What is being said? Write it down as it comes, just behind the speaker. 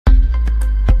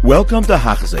Welcome to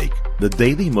Hachzik, the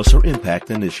Daily Musar Impact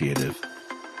Initiative.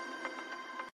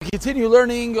 We continue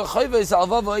learning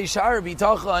Sha'ar,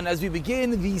 Habitachon as we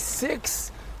begin the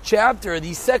sixth chapter,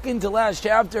 the second to last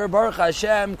chapter, Baruch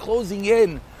Hashem, closing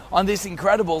in on this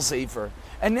incredible sefer.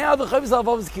 And now the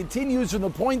Habitachon continues from the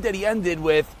point that he ended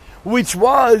with, which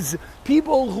was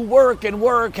people who work and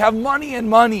work, have money and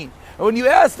money. And when you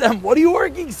ask them, what are you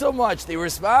working so much? They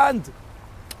respond,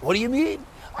 what do you mean?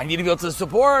 I need to be able to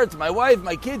support my wife,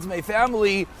 my kids, my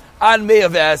family on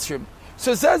Me'av Asrim.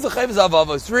 So it says the Chavez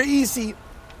Avavos, Re'isi,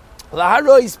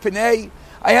 Laharois Penei,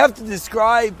 I have to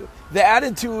describe the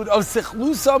attitude of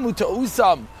Sechlusam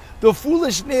Uta'usam, the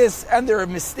foolishness and their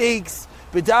mistakes,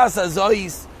 B'das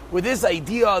Azois, with this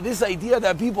idea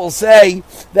that people say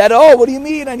that, oh, what do you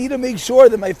mean? I need to make sure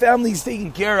that my family is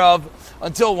taken care of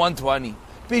until 120.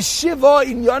 B'shiva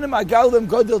in Yonim Agalim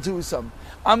Godel Tu'usam.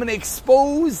 I'm going to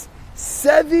expose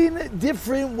 7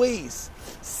 different ways.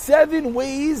 7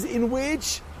 ways in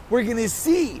which we're going to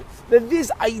see that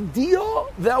this idea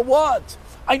that what?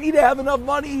 I need to have enough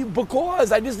money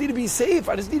because I just need to be safe,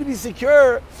 I just need to be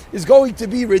secure, is going to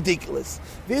be ridiculous.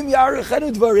 And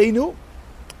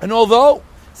although,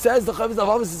 says the Chavez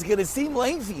Avavos, it's going to seem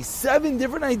lengthy, 7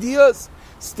 different ideas,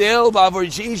 still, the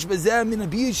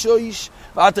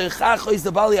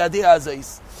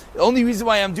only reason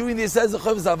why I'm doing this, says the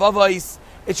Chavez Avavos,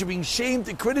 it should bring shame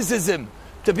to criticism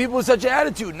to people with such an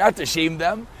attitude, not to shame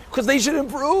them, because they should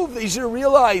improve. They should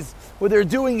realize what they're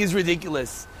doing is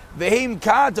ridiculous. People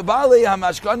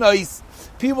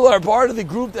are part of the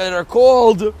group that are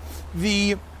called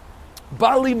the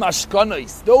Bali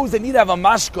Mashkanais, those that need to have a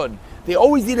mashkan. They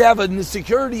always need to have a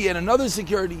security and another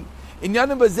security.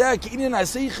 Because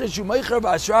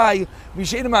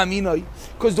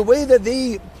the way that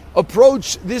they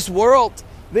approach this world,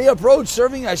 they approach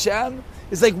serving Hashem,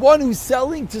 it's like one who's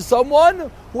selling to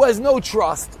someone who has no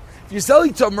trust. If you're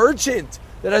selling to a merchant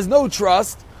that has no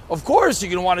trust, of course you're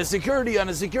going to want a security on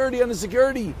a security on a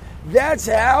security. That's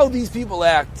how these people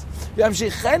act. And they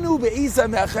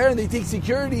take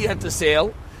security at the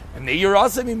sale, and they know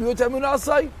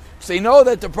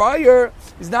that the prior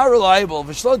is not reliable,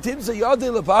 and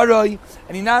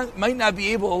he might not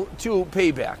be able to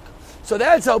pay back. So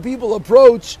that's how people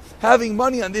approach having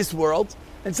money on this world.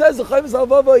 And says the Chavez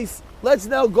Avavos, let's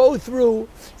now go through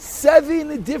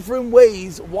 7 different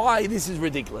ways why this is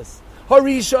ridiculous. The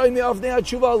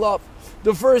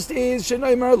first is,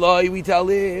 we tell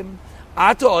him,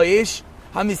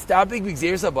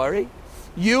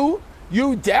 you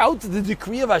doubt the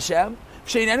decree of Hashem,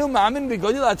 and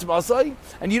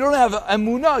you don't have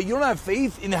emunah, you don't have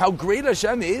faith in how great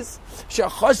Hashem is,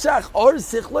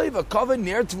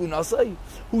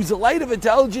 whose light of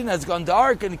intelligence has gone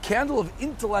dark and the candle of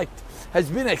intellect has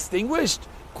been extinguished.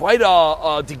 Quite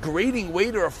a degrading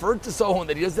way to refer to someone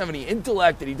that he doesn't have any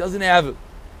intellect, that he doesn't have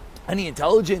any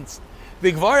intelligence.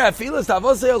 You're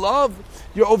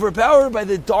overpowered by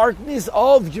the darkness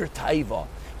of your taiva.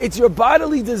 It's your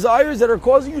bodily desires that are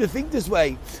causing you to think this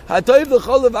way. The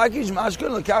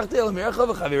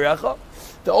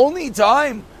only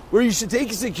time where you should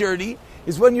take security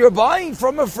is when you're buying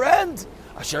from a friend.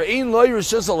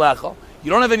 You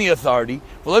don't have any authority,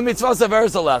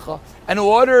 and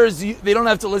orders, they don't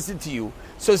have to listen to you.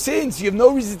 So since you have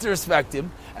no reason to respect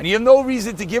him, and you have no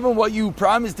reason to give him what you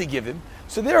promised to give him,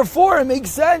 so therefore it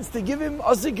makes sense to give him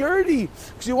a security,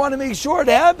 because you want to make sure it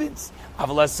happens.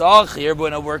 When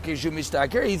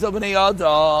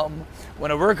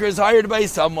a worker is hired by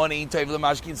someone, if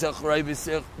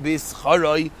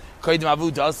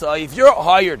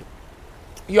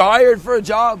you're hired for a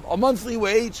job, a monthly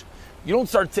wage, you don't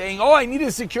start saying, oh, I need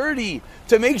a security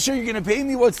to make sure you're going to pay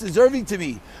me what's deserving to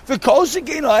me.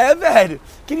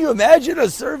 Can you imagine a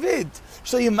servant?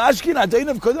 The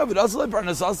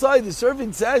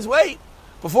servant says, wait,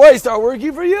 before I start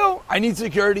working for you, I need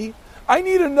security. I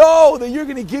need to know that you're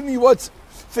going to give me what's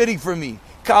fitting for me.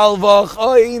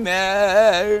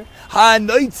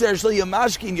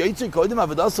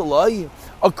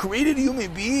 A created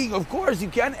human being, of course, you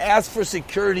can't ask for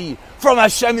security from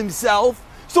Hashem himself.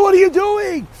 So what are you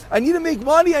doing? I need to make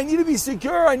money, I need to be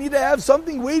secure, I need to have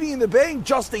something waiting in the bank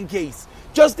just in case.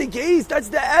 Just in case, that's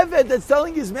the Eved that's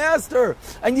telling his master,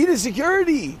 I need a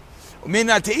security. And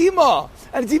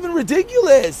it's even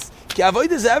ridiculous. If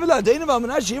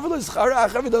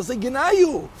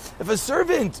a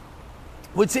servant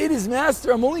would say to his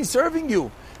master, I'm only serving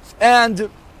you, and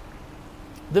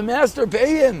the master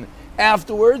pay him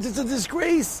afterwards, it's a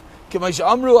disgrace.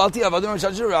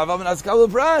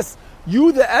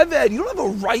 You, the Eved, you don't have a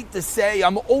right to say,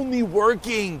 I'm only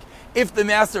working if the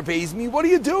master pays me. What are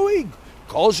you doing?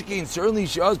 Certainly,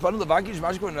 and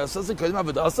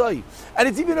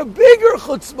it's even a bigger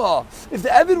chutzpah. If the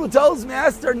Eved would tell his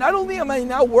master, not only am I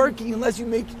not working unless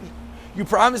you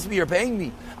promise me you're paying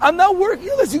me, I'm not working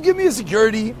unless you give me a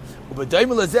security.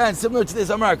 And similar to this,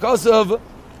 Amar Akasav,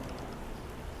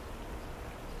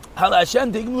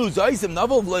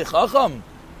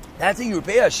 that's how you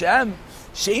repay Hashem?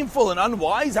 Shameful and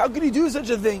unwise? How could he do such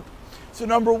a thing? So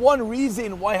number one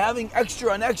reason why having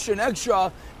extra and extra and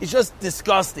extra is just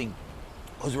disgusting,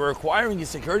 because we're requiring a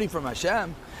security from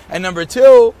Hashem. And number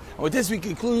two, and with this we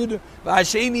conclude, you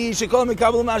accept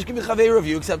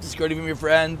the security from your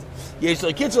friend. The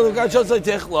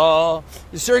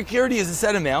security is a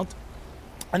set amount,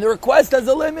 and the request has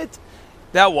a limit.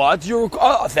 That what? You're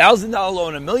 $1,000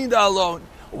 loan, $1 million loan,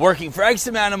 working for X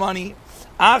amount of money.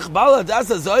 But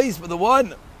the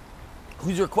one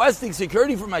who's requesting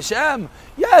security from Hashem,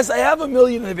 yes, I have $1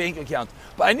 million in the bank account,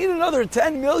 but I need another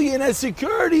 $10 million as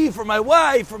security for my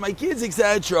wife, for my kids,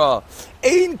 etc.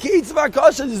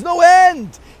 There's no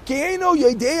end. So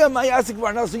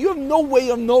you have no way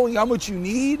of knowing how much you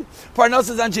need.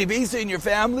 Parnasas anshei beisa in your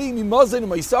family,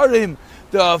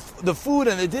 the food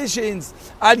and the dishes,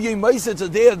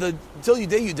 till the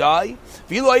day you die.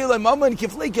 And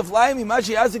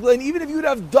even if you would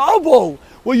have double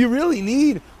what you really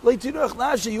need,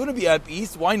 you wouldn't be at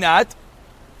peace. Why not?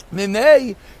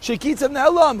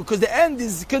 Because the end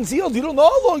is concealed. You don't know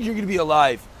how long you're going to be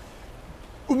alive.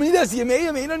 You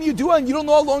don't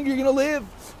know how long you're going to live.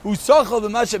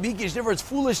 Therefore, it's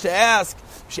foolish to ask,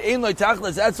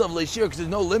 because there's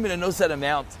no limit and no set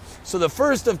amount. So the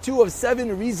first of 2 of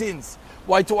 7 reasons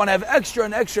why to want to have extra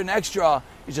and extra and extra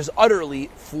is just utterly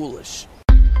foolish.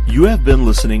 You have been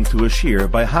listening to a shiur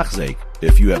by Hachzeik.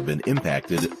 If you have been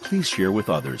impacted, please share with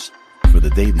others. For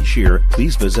the daily shiur,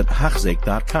 please visit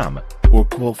Hachzeik.com or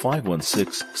call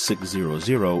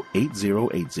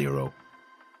 516-600-8080.